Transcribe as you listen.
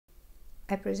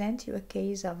I present you a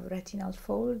case of retinal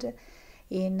fold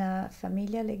in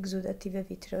familial exudative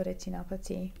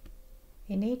vitreoretinopathy.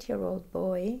 An 8-year-old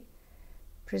boy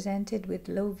presented with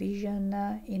low vision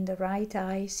in the right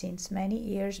eye since many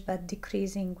years but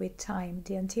decreasing with time.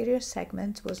 The anterior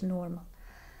segment was normal.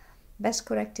 Best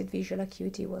corrected visual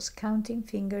acuity was counting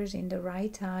fingers in the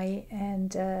right eye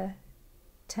and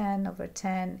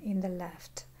 10/10 in the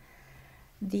left.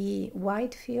 The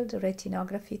wide field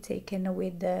retinography taken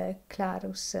with the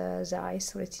Clarus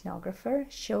Zeiss retinographer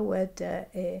showed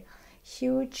a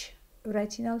huge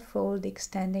retinal fold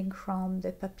extending from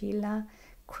the papilla,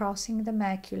 crossing the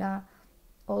macula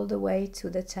all the way to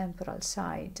the temporal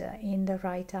side in the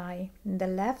right eye. In the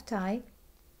left eye,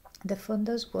 the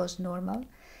fundus was normal,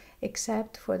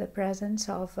 except for the presence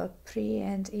of pre-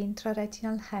 and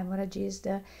intraretinal hemorrhages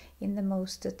in the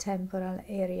most temporal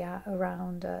area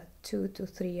around 2 to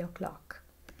 3 o'clock.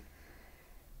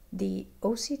 The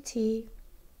OCT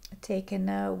taken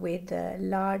with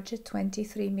large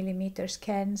 23 mm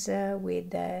scans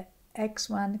with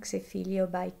X1 Xephelio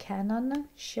by Canon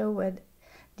showed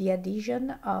the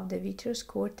adhesion of the vitreous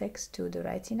cortex to the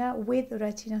retina with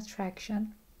retina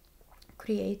traction,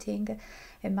 creating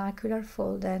a macular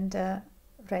fold and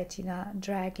retina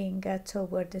dragging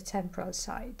toward the temporal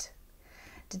side.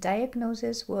 The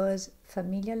diagnosis was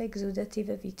familial exudative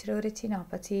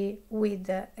vitreoretinopathy with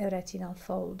a retinal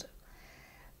fold.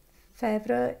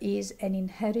 FEVR is an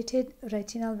inherited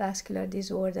retinal vascular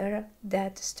disorder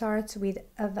that starts with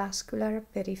avascular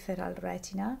peripheral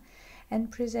retina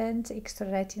and presents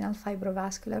extraretinal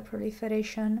fibrovascular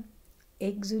proliferation,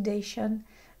 exudation,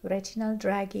 retinal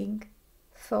dragging,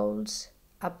 folds,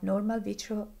 abnormal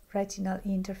vitreoretinal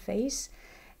interface,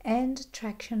 and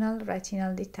tractional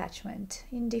retinal detachment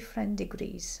in different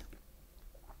degrees.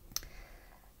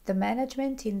 The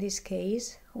management in this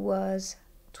case was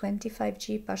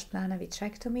 25G pars plana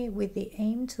vitrectomy with the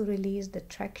aim to release the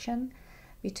traction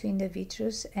between the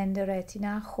vitreous and the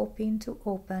retina, hoping to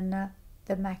open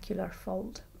the macular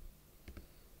fold.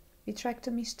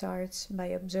 Vitrectomy starts by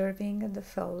observing the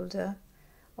fold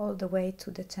all the way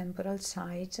to the temporal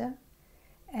side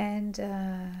and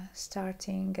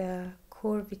starting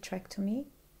core vitrectomy,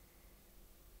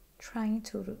 trying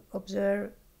to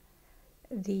observe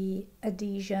the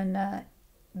adhesion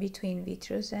between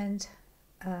vitreous and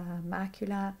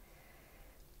macula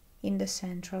in the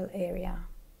central area.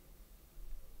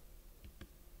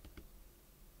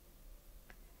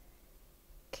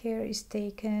 Care is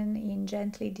taken in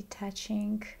gently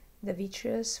detaching the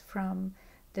vitreous from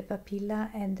the papilla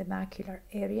and the macular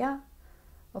area.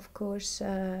 Of course,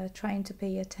 trying to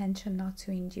pay attention not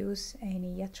to induce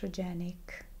any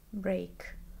iatrogenic break.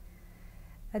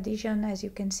 Adhesion, as you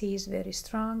can see, is very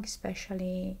strong,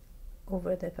 especially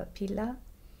over the papilla.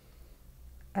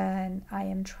 And I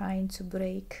am trying to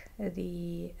break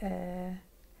the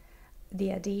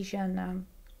adhesion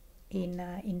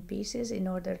in pieces in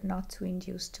order not to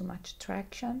induce too much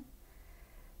traction.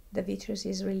 The vitreous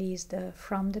is released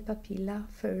from the papilla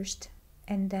first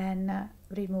and then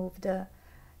removed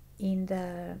in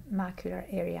the macular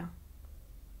area.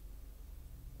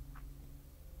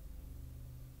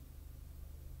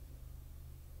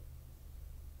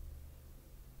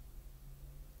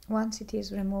 Once it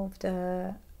is removed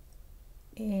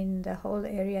in the whole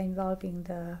area involving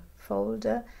the fold,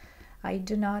 I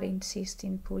do not insist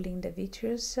in pulling the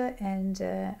vitreous, and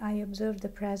I observe the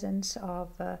presence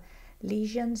of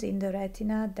lesions in the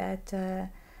retina that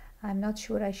I'm not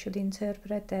sure I should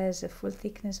interpret as full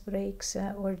thickness breaks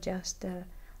or just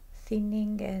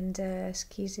thinning and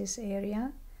schisis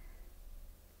area.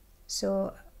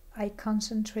 So I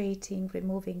concentrate in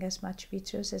removing as much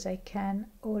vitreous as I can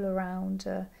all around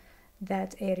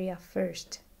that area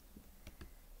first.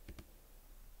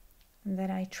 And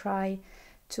then I try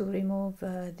to remove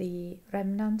the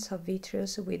remnants of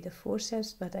vitreous with the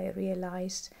forceps, but I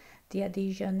realized the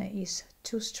adhesion is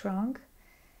too strong,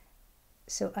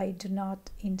 so I do not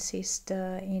insist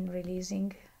in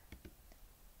releasing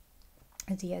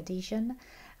the adhesion.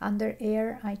 Under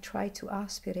air, I try to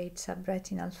aspirate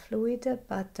subretinal fluid,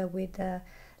 but with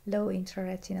low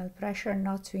intraretinal pressure,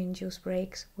 not to induce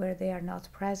breaks where they are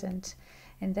not present.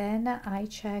 And then I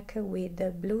check with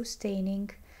the blue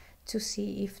staining to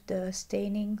see if the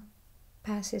staining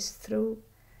passes through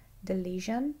the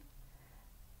lesion.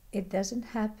 It doesn't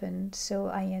happen, so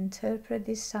I interpret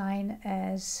this sign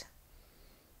as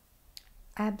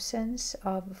absence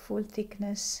of full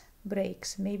thickness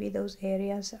breaks. Maybe those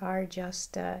areas are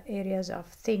just areas of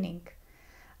thinning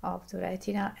of the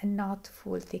retina and not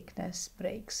full thickness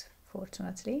breaks,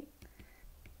 fortunately.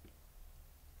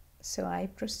 So I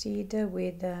proceed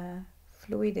with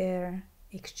fluid air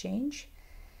exchange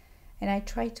And I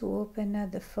try to open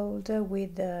the fold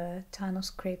with the tunnel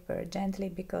scraper gently,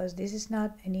 because this is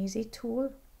not an easy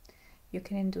tool. You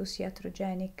can induce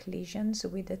iatrogenic lesions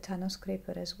with the tunnel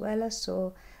scraper as well,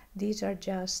 so these are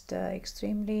just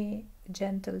extremely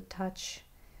gentle touch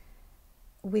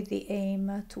with the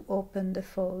aim to open the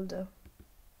fold.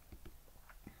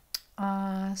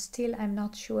 Still, I'm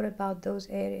not sure about those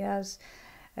areas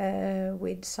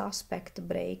with suspect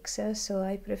breaks, so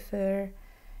I prefer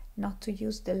not to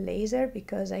use the laser,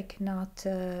 because I cannot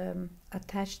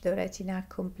attach the retina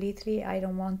completely. I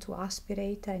don't want to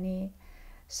aspirate any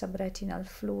subretinal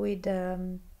fluid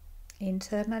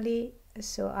internally,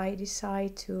 so I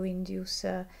decide to induce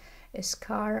a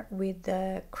scar with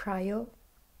the cryo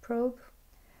probe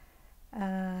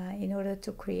in order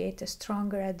to create a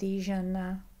stronger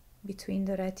adhesion between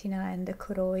the retina and the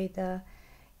choroid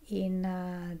in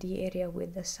the area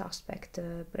with the suspect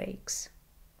breaks.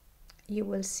 You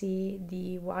will see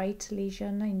the white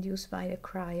lesion induced by the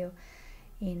cryo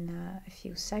in a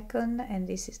few seconds, and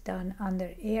this is done under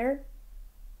air.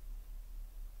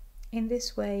 In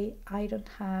this way, I don't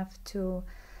have to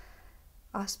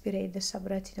aspirate the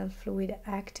subretinal fluid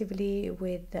actively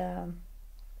with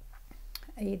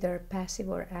either passive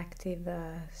or active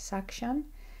suction.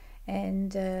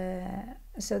 And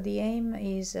so the aim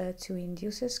is to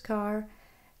induce a scar,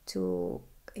 to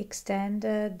extend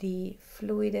the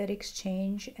fluid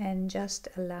exchange, and just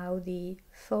allow the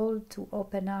fold to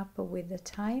open up with the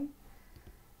time.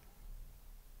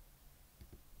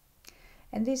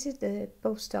 And this is the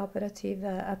post-operative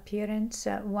appearance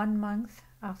 1 month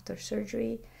after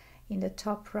surgery. In the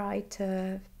top right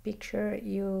picture,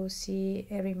 you see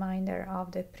a reminder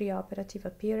of the preoperative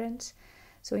appearance.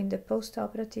 So in the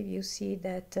post-operative, you see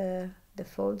that the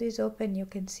fold is open. You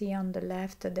can see on the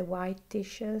left the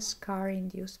whitish scar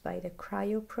induced by the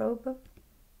cryo probe.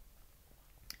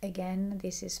 Again,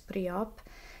 this is pre-op,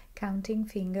 counting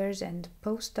fingers, and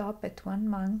post-op at 1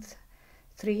 month,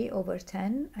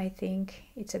 3/10. I think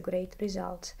it's a great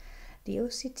result. The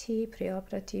OCT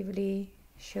preoperatively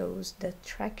shows the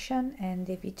traction and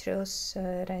the vitreous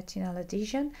retinal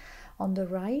adhesion. On the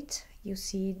right, you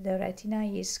see the retina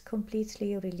is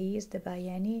completely released by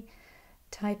any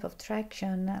type of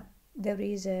traction. There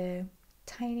is a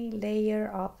tiny layer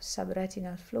of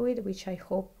subretinal fluid, which I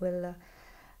hope will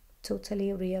totally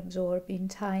reabsorb in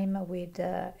time with,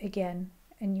 again,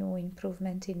 a new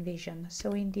improvement in vision.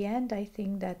 So in the end, I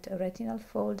think that a retinal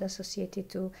fold associated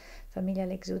to familial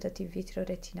exudative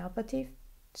vitreoretinopathy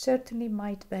certainly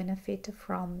might benefit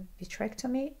from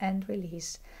vitrectomy and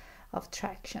release of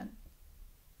traction.